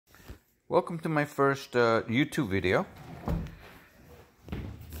Welcome to my first YouTube video.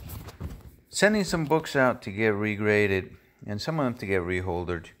 Sending some books out to get regraded and some of them to get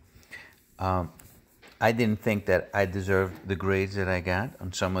reholdered. I didn't think that I deserved the grades that I got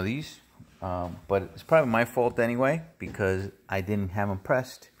on some of these, but it's probably my fault anyway because I didn't have them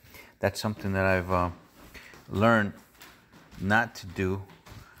pressed. That's something that I've learned not to do,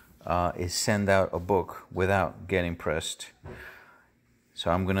 is send out a book without getting pressed. So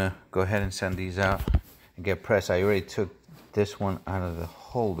I'm gonna go ahead and send these out and get pressed. I already took this one out of the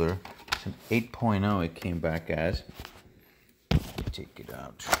holder. It's an 8.0 it came back as. Take it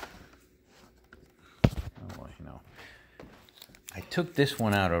out. Oh, you know, I took this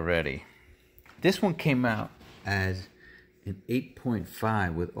one out already. This one came out as an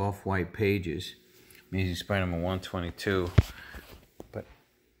 8.5 with off-white pages. Amazing Spider-Man 122. But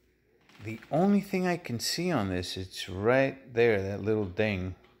the only thing I can see on this, it's right there, that little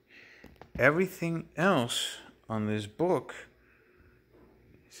ding. Everything else on this book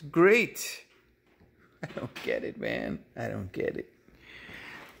is great. I don't get it, man. I don't get it.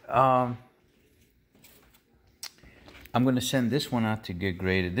 I'm going to send this one out to get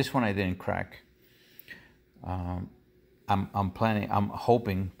graded. This one I didn't crack. I'm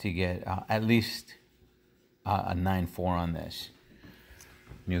hoping to get at least a 9.4 on this.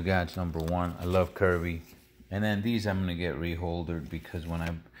 New Gods #1. I love Kirby. And then these I'm going to get reholdered because when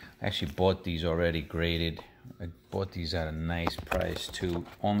I actually bought these already graded, I bought these at a nice price too,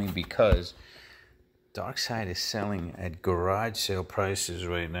 only because Darkseid is selling at garage sale prices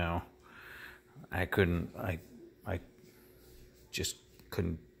right now. I just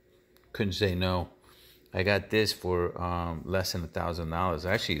couldn't say no. I got this for less than $1,000.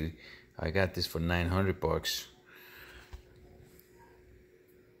 Actually, I got this for $900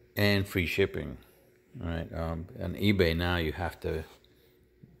 and free shipping. All right, on eBay now you have to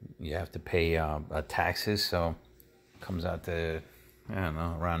pay taxes, so it comes out to, I don't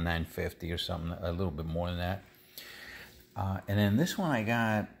know, around $9.50 or something, a little bit more than that. And then this one I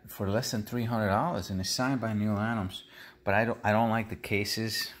got for less than $300, and it's signed by Neil Adams. But I don't like the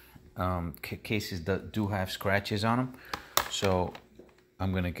cases. Cases do have scratches on them, so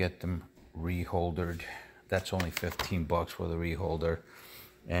I'm gonna get them reholdered. That's only $15 for the reholder.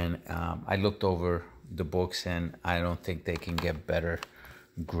 And I looked over the books, and I don't think they can get better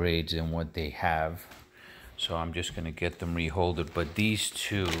grades than what they have. So I'm just going to get them reholdered. But these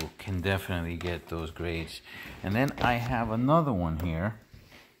two can definitely get those grades. And then I have another one here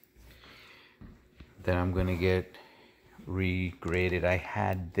that I'm going to get regraded. I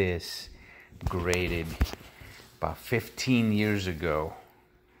had this graded about 15 years ago,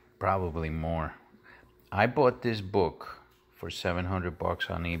 probably more. I bought this book for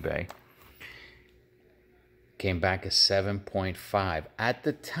 $700 on eBay. Came back as 7.5. At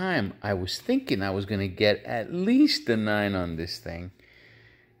the time, I was thinking I was going to get at least a 9 on this thing.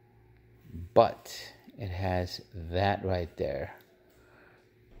 But it has that right there.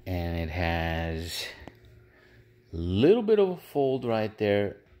 And it has a little bit of a fold right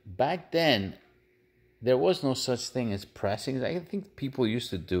there. Back then, there was no such thing as pressings. I think people used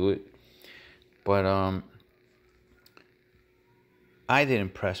to do it. But I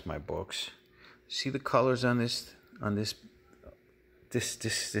didn't press my books. See the colors on this? This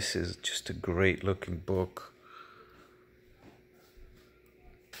is just a great looking book.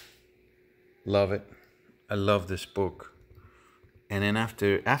 Love it. I love this book. And then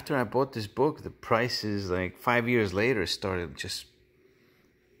after I bought this book, the prices, like 5 years later, started just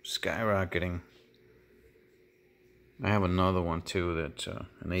skyrocketing. I have another one too that's an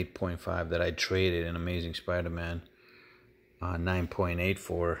 8.5 that I traded in Amazing Spider-Man 9.8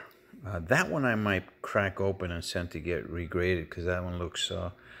 for. That one I might crack open and send to get regraded because that one looks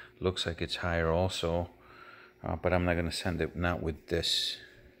like it's higher also. But I'm not gonna send it. Not with this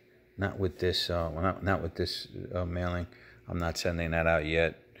mailing. I'm not sending that out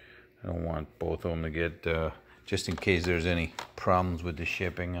yet. I don't want both of them to get just in case there's any problems with the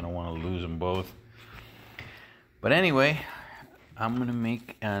shipping. I don't want to lose them both. But anyway, I'm gonna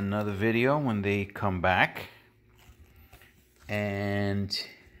make another video when they come back. And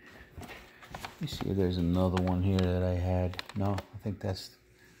let me see if there's another one here that I had. No, I think those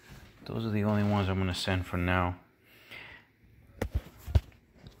are the only ones I'm going to send for now.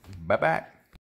 Bye-bye.